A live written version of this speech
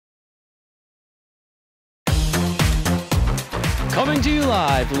Coming to you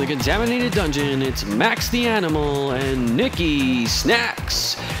live from the contaminated dungeon, it's Max the Animal and Nikki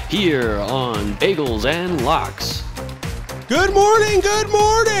Snacks here on Bagels and Locks. Good morning,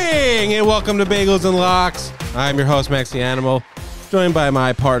 and welcome to Bagels and Locks. I'm your host, Max the Animal, joined by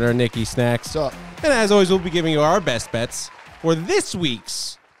my partner, Nikki Snacks. What's up? And as always, we'll be giving you our best bets for this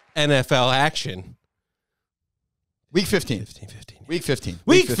week's NFL action. Week 15. Week 15.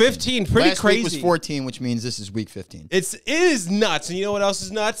 Week 15, pretty Last crazy. Week was 14, which means this is week 15. It is nuts. And you know what else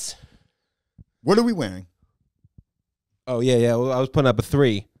is nuts? What are we wearing? Oh, yeah. Well, I was putting up a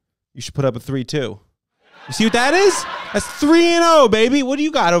 3. You should put up a 3, too. You see what that is? That's 3-0, baby. What do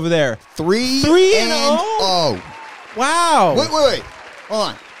you got over there? 3-0. Wow. Wait.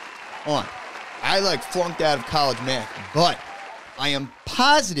 Hold on. I flunked out of college math, but I am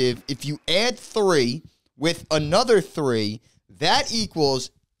positive if you add 3 with another 3, that equals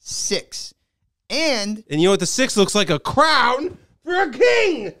 6. And you know what? The 6 looks like a crown for a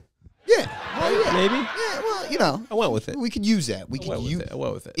king. yeah, well, Maybe. Yeah, well, you know, I went with it. we could use that. I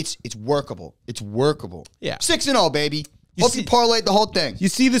went with it. It's workable. It's workable. Yeah. 6-0, baby. Hope you parlayed the whole thing. You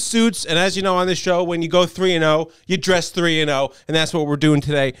see the suits, and as you know on this show, when you go 3-0, you dress 3-0, and that's what we're doing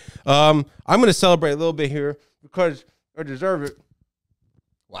today. I'm going to celebrate a little bit here because I deserve it.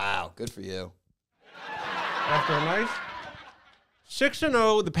 Wow, good for you. After a nice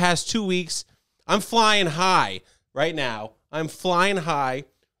 6-0 the past 2 weeks, I'm flying high right now. I'm flying high.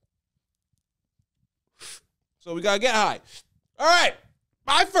 So we got to get high. All right,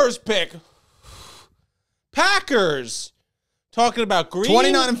 my first pick, Packers. Talking about green.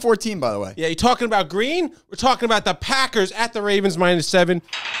 29-14, by the way. Yeah, you talking about green? We're talking about the Packers at the Ravens -7.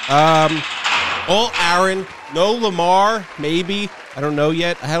 All Aaron, no Lamar, maybe. I don't know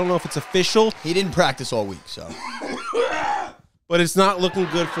yet. I don't know if it's official. He didn't practice all week, so. But it's not looking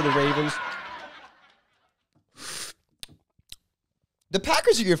good for the Ravens. The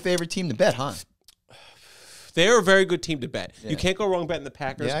Packers are your favorite team to bet, huh? They're a very good team to bet. Yeah. You can't go wrong betting the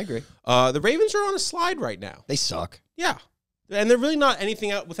Packers. Yeah, I agree. The Ravens are on a slide right now. They suck. Yeah. And they're really not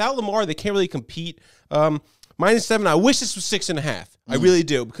anything out. Without Lamar, they can't really compete. -7. I wish this was 6.5. I really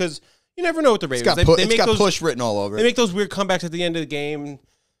do, because you never know with the Ravens. It's got push written all over They it. make those weird comebacks at the end of the game.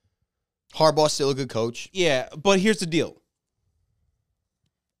 Harbaugh's still a good coach. Yeah, but here's the deal.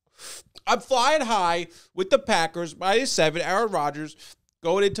 I'm flying high with the Packers -7. Aaron Rodgers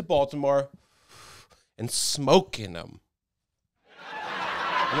going into Baltimore and smoking them.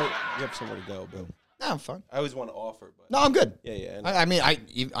 I know you have somewhere to go, but No, I'm fine. I always want to offer. But No, I'm good. Yeah.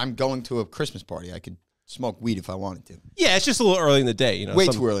 I'm going to a Christmas party. I could smoke weed if I wanted to. Yeah, it's just a little early in the day. You know, Way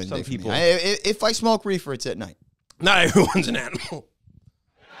too early in the day for me. If I smoke reefer, it's at night. Not everyone's an animal.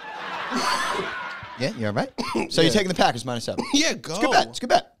 Yeah, you're right. So you're taking the Packers -7. Yeah, go. It's a good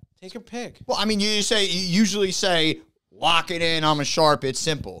bet. Take your pick. Well, I mean, you usually say, lock it in, I'm a sharp, it's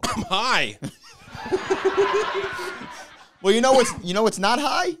simple. I'm high. Well, you know what's not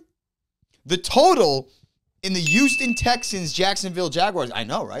high? The total in the Houston Texans, Jacksonville Jaguars. I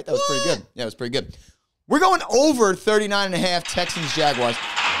know, right? That was pretty good. Yeah, it was pretty good. We're going over 39.5 Texans Jaguars.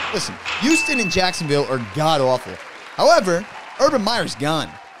 Listen, Houston and Jacksonville are god-awful. However, Urban Meyer's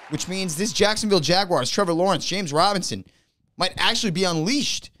gone, which means this Jacksonville Jaguars, Trevor Lawrence, James Robinson, might actually be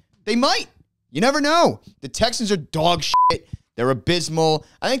unleashed. They might. You never know. The Texans are dog shit. They're abysmal.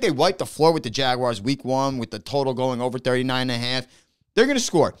 I think they wiped the floor with the Jaguars week 1 with the total going over 39.5. They're going to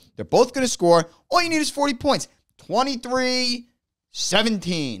score. They're both going to score. All you need is 40 points.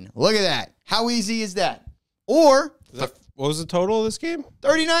 23-17. Look at that. How easy is that? Or What was the total of this game?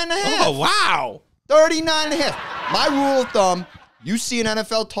 39.5. Oh, wow. 39.5. My rule of thumb, you see an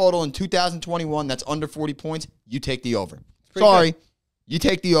NFL total in 2021 that's under 40 points, you take the over. Sorry. good. You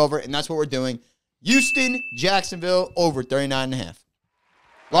take the over, and that's what we're doing. Houston, Jacksonville, over 39.5.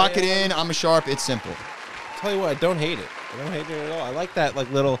 Lock it in. I'm a sharp. It's simple. Tell you what, I don't hate it. I don't hate it at all. I like that,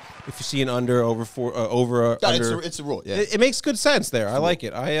 little. If you see an under, over, under. It's a rule. Yeah. It makes good sense there. I like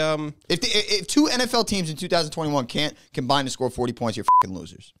it. If two NFL teams in 2021 can't combine to score 40 points, you're fucking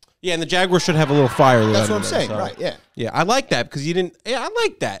losers. Yeah, and the Jaguars should have a little fire. That's what I'm saying. Right? Yeah. Yeah, I like that because you didn't. Yeah, I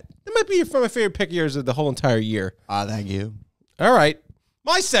like that. That might be my favorite pick of yours of the whole entire year. Thank you. All right,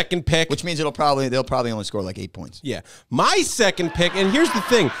 my second pick, which means they'll probably only score like 8 points. Yeah, my second pick, and here's the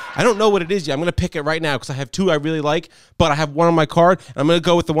thing: I don't know what it is yet. I'm gonna pick it right now because I have 2 I really like, but I have 1 on my card, and I'm gonna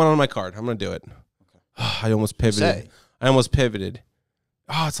go with the 1 on my card. I'm gonna do it. Okay. I almost pivoted. I almost pivoted.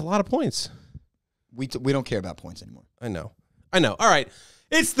 Oh, it's a lot of points. We don't care about points anymore. I know. All right.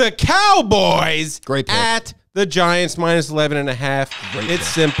 It's the Cowboys at the Giants -11.5. It's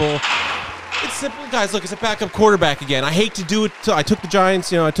simple. It's simple, guys. Look, it's a backup quarterback again. I hate to do it. I took the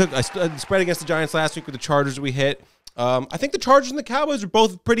Giants. I spread against the Giants last week with the Chargers we hit. I think the Chargers and the Cowboys are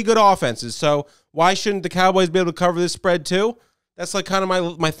both pretty good offenses, so why shouldn't the Cowboys be able to cover this spread too? That's like kind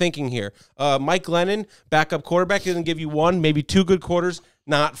of my thinking here. Mike Glennon, backup quarterback, is going to give you 1, maybe 2 good quarters,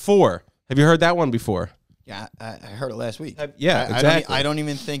 not 4. Have you heard that one before? Yeah, I heard it last week. Exactly. I don't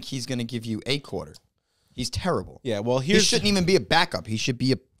even think he's going to give you a quarter. He's terrible. Yeah, well, he shouldn't even be a backup. He should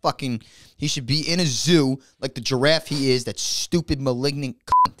be he should be in a zoo like the giraffe he is, that stupid, malignant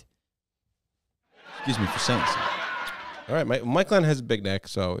cunt. Excuse me for saying so. All right, Mike Glennon has a big neck,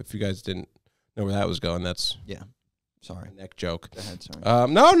 so if you guys didn't know where that was going, that's sorry, a neck joke. Go ahead,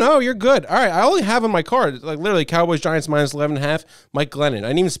 sorry. No, you're good. All right, I only have on my card, like literally Cowboys Giants minus 11.5. Mike Glennon. I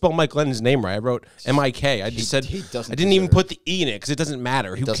didn't even spell Mike Glennon's name right. I wrote M-I-K. I just said I didn't even put the E in it because it doesn't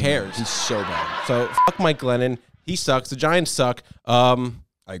matter. Who cares? Matter. He's so bad. So fuck Mike Glennon. He sucks. The Giants suck.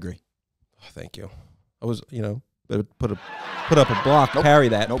 I agree. Oh, thank you. I was, put up a block, parry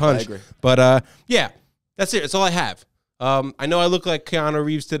that punch. I agree. But yeah, that's it. That's all I have. I know I look like Keanu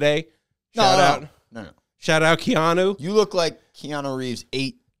Reeves today. Shout out. No. Shout out Keanu. You look like Keanu Reeves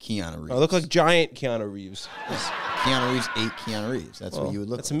ate Keanu Reeves. I look like giant Keanu Reeves. Yes. Keanu Reeves ate Keanu Reeves. That's what you would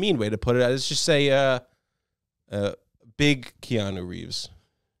look That's like. a mean way to put it. Let's just say big Keanu Reeves.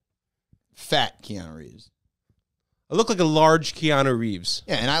 Fat Keanu Reeves. I look like a large Keanu Reeves.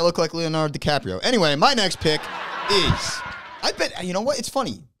 Yeah, and I look like Leonardo DiCaprio. Anyway, my next pick is, I bet, you know what? It's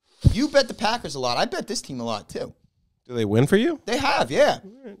funny. You bet the Packers a lot. I bet this team a lot, too. Do they win for you? They have, yeah.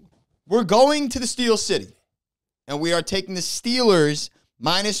 We're going to the Steel City, and we are taking the Steelers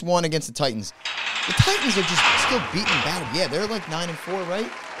 -1 against the Titans. The Titans are just still beating bad. Yeah, they're like 9-4,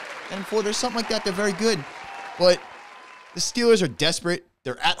 right? 9-4. There's something like that. They're very good. But the Steelers are desperate.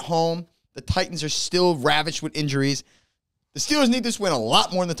 They're at home. The Titans are still ravaged with injuries. The Steelers need this win a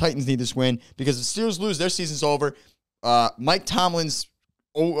lot more than the Titans need this win, because if the Steelers lose, their season's over. Mike Tomlin's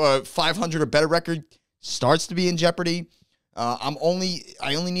 500 or better record starts to be in jeopardy. I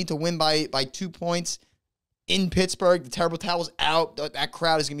only need to win by 2 points in Pittsburgh. The terrible towel's out. That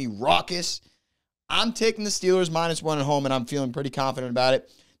crowd is going to be raucous. I'm taking the Steelers -1 at home, and I'm feeling pretty confident about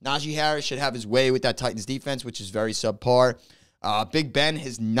it. Najee Harris should have his way with that Titans defense, which is very subpar. Big Ben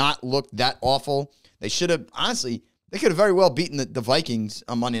has not looked that awful. They should have, honestly, they could have very well beaten the Vikings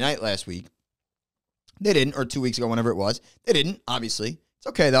on Monday night last week. They didn't, or 2 weeks ago, whenever it was. They didn't, obviously. It's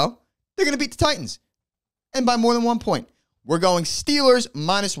okay, though. They're going to beat the Titans, and by more than 1 point. We're going Steelers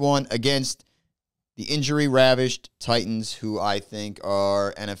 -1 against the injury-ravished Titans, who I think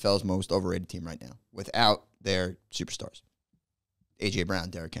are NFL's most overrated team right now, without their superstars. A.J. Brown,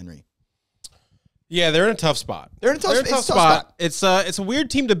 Derrick Henry. Yeah, they're in a tough spot. They're in a tough spot. It's a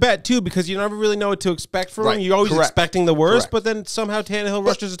weird team to bet, too, because you never really know what to expect from them. You're always expecting the worst, but then somehow Tannehill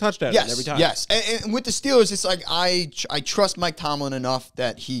rushes a touchdown every time. Yes, and with the Steelers, it's like I trust Mike Tomlin enough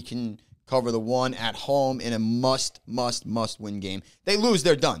that he can cover the 1 at home in a must win game. They lose,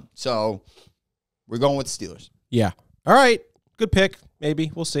 they're done. So we're going with the Steelers. Yeah. All right. Good pick.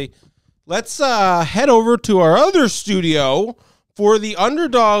 Maybe. We'll see. Let's head over to our other studio for the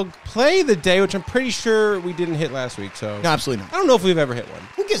underdog play of the day, which I'm pretty sure we didn't hit last week. So no, absolutely not. I don't know if we've ever hit one.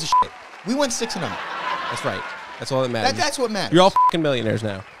 Who gives a shit? We went 6-0. That's right. That's all that matters. That's what matters. You're all fucking millionaires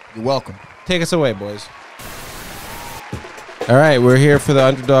now. You're welcome. Take us away, boys. All right, we're here for the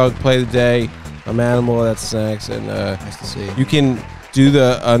underdog play of the day. I'm Animal, that's Snacks, and nice to see you. You can do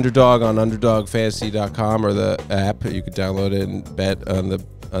the underdog on underdogfantasy.com or the app. You could download it and bet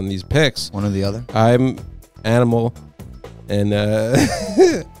on these picks. One or the other. I'm Animal, and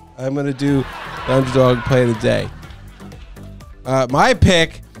I'm gonna do the underdog play of the day. My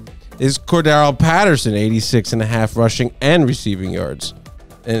pick is Cordarrelle Patterson, 86.5 rushing and receiving yards,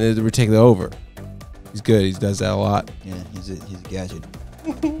 and we're taking the over. He's good. He does that a lot. Yeah, he's a gadget.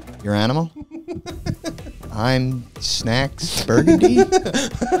 Your Animal? I'm Snacks Burgundy. We're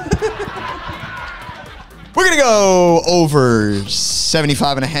going to go over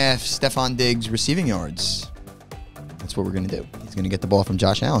 75.5 Stephon Diggs receiving yards. That's what we're going to do. He's going to get the ball from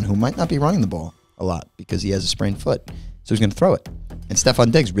Josh Allen, who might not be running the ball a lot because he has a sprained foot. So he's going to throw it. And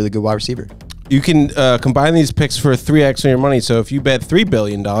Stephon Diggs, really good wide receiver. You can combine these picks for 3x on your money. So if you bet $3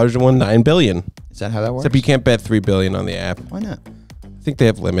 billion, you won $9 billion. Is that how that works? Except you can't bet $3 billion on the app. Why not? I think they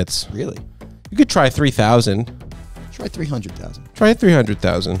have limits. Really? You could try 3,000. Try 300,000. Try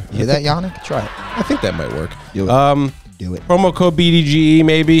 300,000. You hear that, Yannick? Try it. I think that might work. Do it. Do it. Promo code BDGE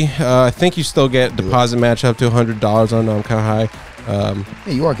maybe. I think you still get deposit match up to $100. I know I'm kind of high.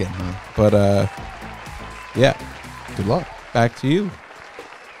 Yeah, you are getting high. But yeah. Good luck. Back to you.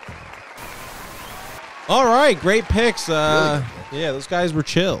 All right, great picks. Yeah, those guys were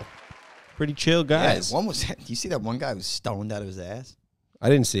chill. Pretty chill guys. Yeah, one was. Do you see that one guy was stoned out of his ass? I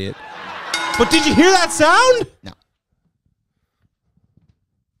didn't see it. But did you hear that sound? No.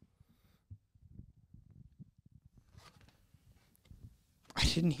 I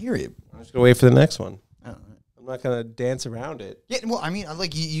didn't hear it. I'm just gonna wait for the next one. Oh, I'm not gonna dance around it. yeah, well, I mean,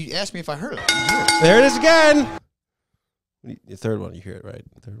 like you asked me if I heard it. I didn't hear it. There it is again. The third one, you hear it right?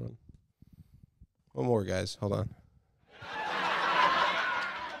 The third one. One more, guys. Hold on.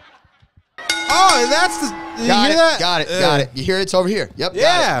 Oh, that's the. You Got hear it. that? Got it. Got it. You hear it? It's over here. Yep.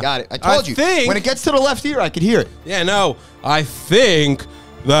 Yeah. Got it. I told you. think- When it gets to the left ear, I could hear it. Yeah, no. I think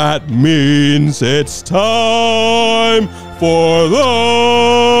that means it's time for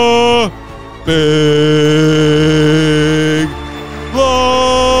the big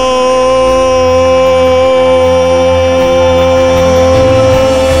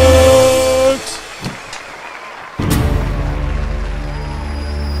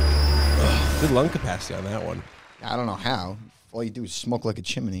Good lung capacity on that one. I don't know how. All you do is smoke like a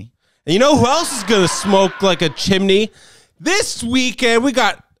chimney. And you know who else is going to smoke like a chimney? This weekend, we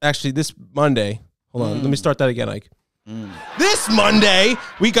got, actually, this Monday. Hold on, let me start that again, Ike. This Monday,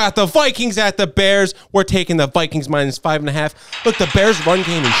 we got the Vikings at the Bears. We're taking the Vikings -5.5. Look, the Bears' run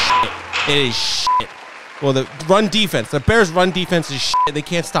game is shit. It is shit. Well, the run defense. The Bears' run defense is shit. They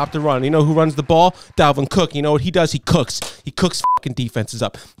can't stop the run. You know who runs the ball? Dalvin Cook. You know what he does? He cooks. He cooks fucking defenses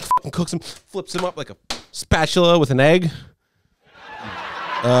up. He fucking cooks them, flips them up like a spatula with an egg.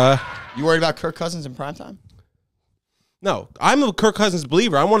 You worried about Kirk Cousins in primetime? No, I'm a Kirk Cousins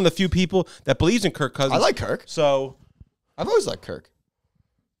believer. I'm one of the few people that believes in Kirk Cousins. I like Kirk. So, I've always liked Kirk.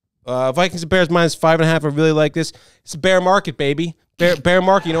 Vikings and Bears -5.5. I really like this. It's a bear market, baby. Bear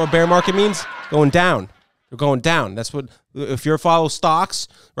market. You know what bear market means? Going down. They're going down. That's what, if you follow stocks,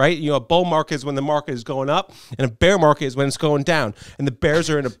 right? You know, a bull market is when the market is going up, and a bear market is when it's going down. And the Bears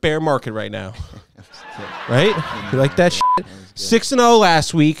are in a bear market right now. Right? You like that shit? 6-0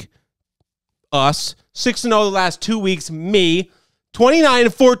 last week. Us. 6-0 the last 2 weeks. Me.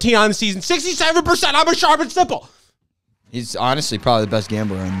 29-14 on the season. 67%. I'm a sharp and simple. He's honestly probably the best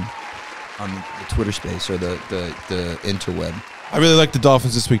gambler on the Twitter space or the interweb. I really like the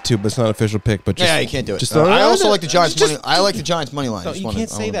Dolphins this week too, but it's not an official pick. But just, Yeah, you can't do it. Just I also like the Giants money. I like the Giants money line. No, you can't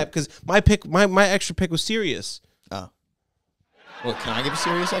say that because my pick, my extra pick was serious. Oh. Well, can I give a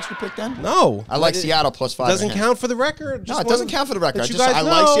serious extra pick then? No, I like Seattle +5.5. Doesn't count for the record. No, it doesn't count for the record. You guys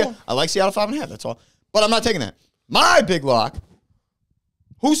know. I like Seattle 5.5. That's all. But I'm not taking that. My big lock.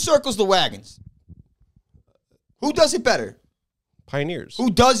 Who circles the wagons? Who does it better? Pioneers. Who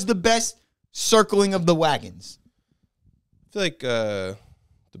does the best circling of the wagons? I feel like the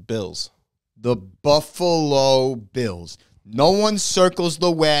Bills. The Buffalo Bills. No one circles the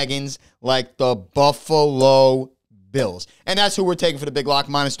wagons like the Buffalo Bills. And that's who we're taking for the big lock,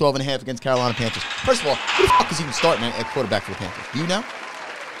 -12.5 against Carolina Panthers. First of all, who the fuck is even starting at quarterback for the Panthers? Do you know?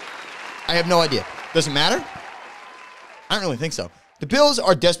 I have no idea. Does it matter? I don't really think so. The Bills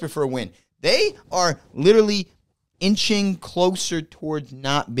are desperate for a win. They are literally inching closer towards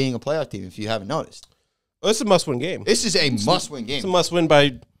not being a playoff team, if you haven't noticed. Well, this is a must-win game. This is a must-win game. It's a must-win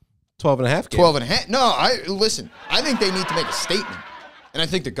by 12.5 game. 12.5. No, listen. I think they need to make a statement, and I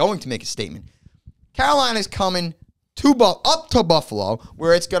think they're going to make a statement. Carolina's coming up to Buffalo,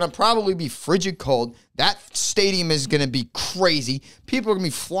 where it's going to probably be frigid cold. That stadium is going to be crazy. People are going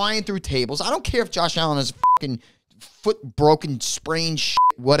to be flying through tables. I don't care if Josh Allen has a fucking foot broken, sprained shit,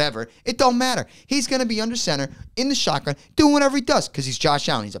 whatever. It don't matter. He's going to be under center in the shotgun doing whatever he does because he's Josh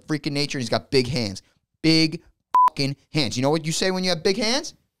Allen. He's a freak of nature, and he's got big hands. Big fucking hands. You know what you say when you have big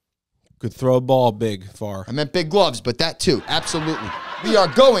hands? Could throw a ball big, far. I meant big gloves, but that too. Absolutely. We are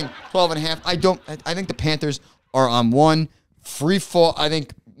going 12.5. I think the Panthers are on one free fall. I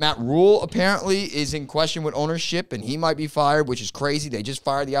think Matt Rule apparently is in question with ownership, and he might be fired, which is crazy. They just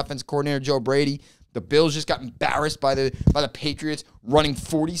fired the offensive coordinator, Joe Brady. The Bills just got embarrassed by the Patriots, running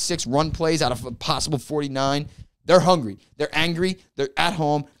 46 run plays out of a possible 49. They're hungry. They're angry. They're at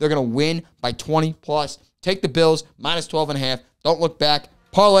home. They're going to win by 20+. Take the Bills, -12.5. Don't look back.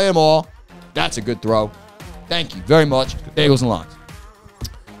 Parlay them all. That's a good throw. Thank you very much. Bagels and Locks.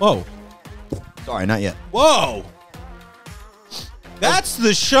 Whoa. Sorry, not yet. Whoa. That's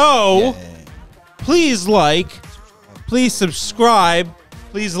the show. Yeah. Please like. Please subscribe.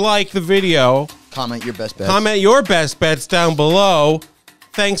 Please like the video. Comment your best bets. Comment your best bets down below.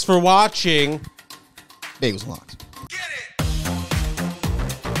 Thanks for watching. Bagels and Locks.